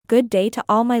good day to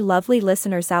all my lovely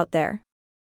listeners out there.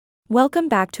 Welcome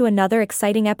back to another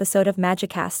exciting episode of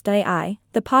Magicast AI,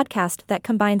 the podcast that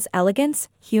combines elegance,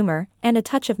 humor, and a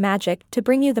touch of magic to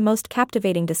bring you the most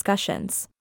captivating discussions.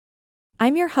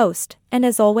 I'm your host, and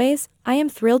as always, I am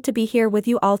thrilled to be here with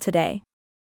you all today.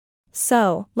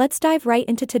 So, let's dive right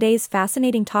into today's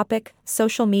fascinating topic,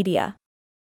 social media.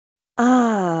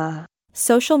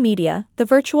 Social media, the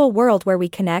virtual world where we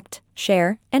connect,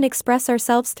 share, and express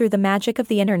ourselves through the magic of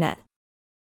the internet.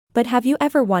 But have you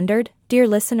ever wondered, dear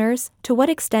listeners, to what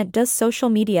extent does social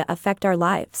media affect our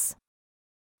lives?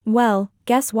 Well,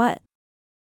 guess what?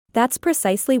 That's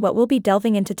precisely what we'll be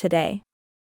delving into today.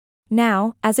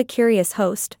 Now, as a curious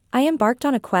host, I embarked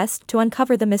on a quest to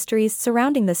uncover the mysteries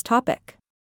surrounding this topic.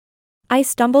 I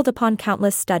stumbled upon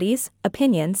countless studies,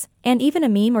 opinions, and even a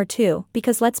meme or two,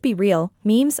 because let's be real,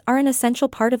 memes are an essential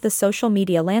part of the social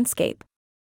media landscape.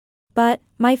 But,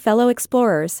 my fellow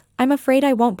explorers, I'm afraid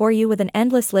I won't bore you with an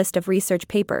endless list of research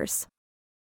papers.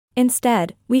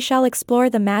 Instead, we shall explore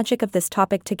the magic of this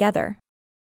topic together.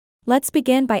 Let's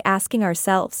begin by asking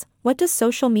ourselves, what does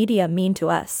social media mean to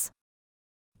us?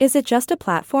 Is it just a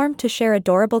platform to share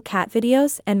adorable cat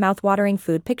videos and mouth-watering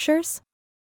food pictures?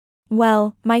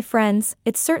 Well, my friends,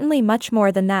 it's certainly much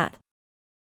more than that.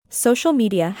 Social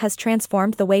media has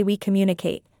transformed the way we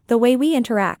communicate, the way we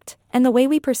interact, and the way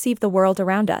we perceive the world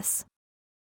around us.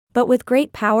 But with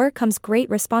great power comes great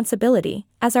responsibility,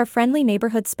 as our friendly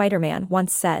neighborhood Spider-Man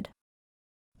once said.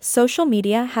 Social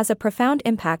media has a profound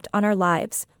impact on our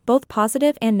lives, both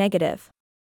positive and negative.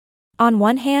 On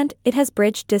one hand, it has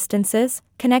bridged distances,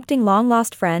 connecting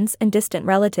long-lost friends and distant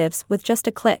relatives with just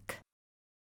a click.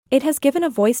 It has given a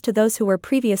voice to those who were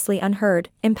previously unheard,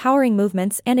 empowering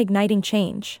movements and igniting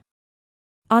change.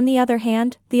 On the other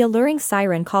hand, the alluring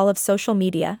siren call of social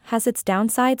media has its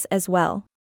downsides as well.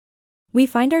 We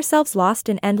find ourselves lost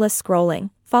in endless scrolling,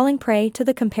 falling prey to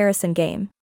the comparison game.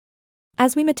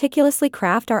 As we meticulously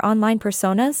craft our online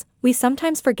personas, we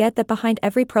sometimes forget that behind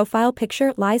every profile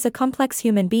picture lies a complex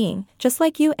human being, just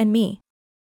like you and me.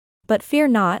 But fear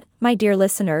not, my dear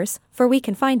listeners, for we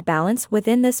can find balance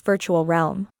within this virtual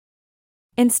realm.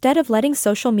 Instead of letting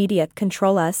social media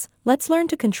control us, let's learn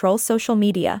to control social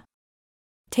media.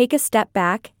 Take a step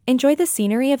back, enjoy the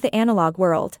scenery of the analog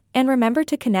world, and remember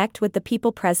to connect with the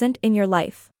people present in your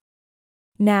life.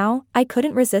 Now, I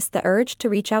couldn't resist the urge to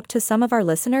reach out to some of our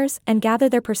listeners and gather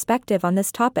their perspective on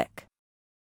this topic.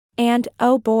 And,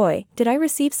 oh boy, did I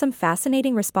receive some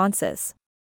fascinating responses.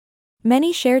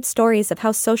 Many shared stories of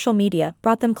how social media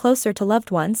brought them closer to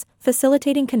loved ones,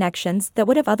 facilitating connections that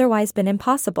would have otherwise been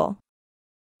impossible.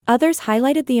 Others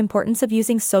highlighted the importance of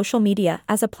using social media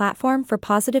as a platform for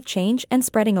positive change and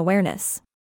spreading awareness.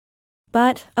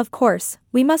 But, of course,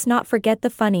 we must not forget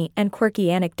the funny and quirky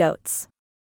anecdotes.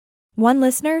 One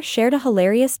listener shared a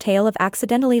hilarious tale of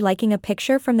accidentally liking a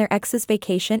picture from their ex's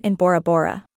vacation in Bora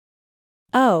Bora.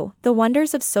 Oh, the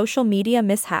wonders of social media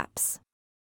mishaps.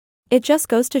 It just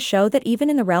goes to show that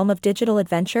even in the realm of digital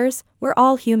adventures, we're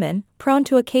all human, prone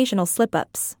to occasional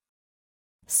slip-ups.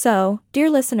 So, dear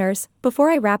listeners, before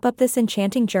I wrap up this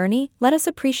enchanting journey, let us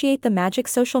appreciate the magic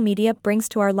social media brings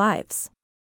to our lives.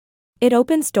 It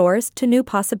opens doors to new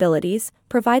possibilities,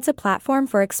 provides a platform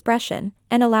for expression,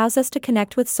 and allows us to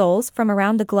connect with souls from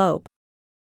around the globe.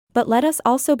 But let us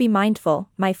also be mindful,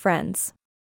 my friends.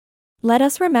 Let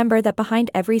us remember that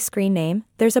behind every screen name,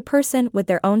 there's a person with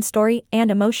their own story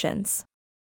and emotions.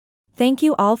 Thank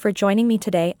you all for joining me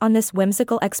today on this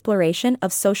whimsical exploration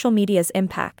of social media's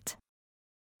impact.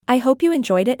 I hope you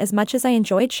enjoyed it as much as I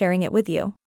enjoyed sharing it with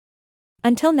you.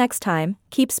 Until next time,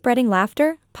 keep spreading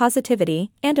laughter,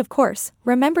 positivity, and of course,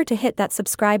 remember to hit that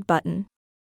subscribe button.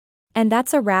 And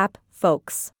that's a wrap,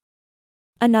 folks.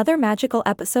 Another magical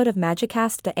episode of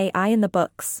Magicast the AI in the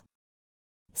books.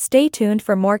 Stay tuned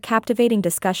for more captivating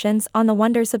discussions on the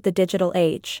wonders of the digital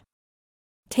age.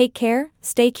 Take care,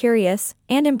 stay curious,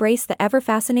 and embrace the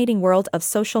ever-fascinating world of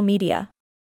social media.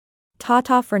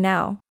 Ta-ta for now.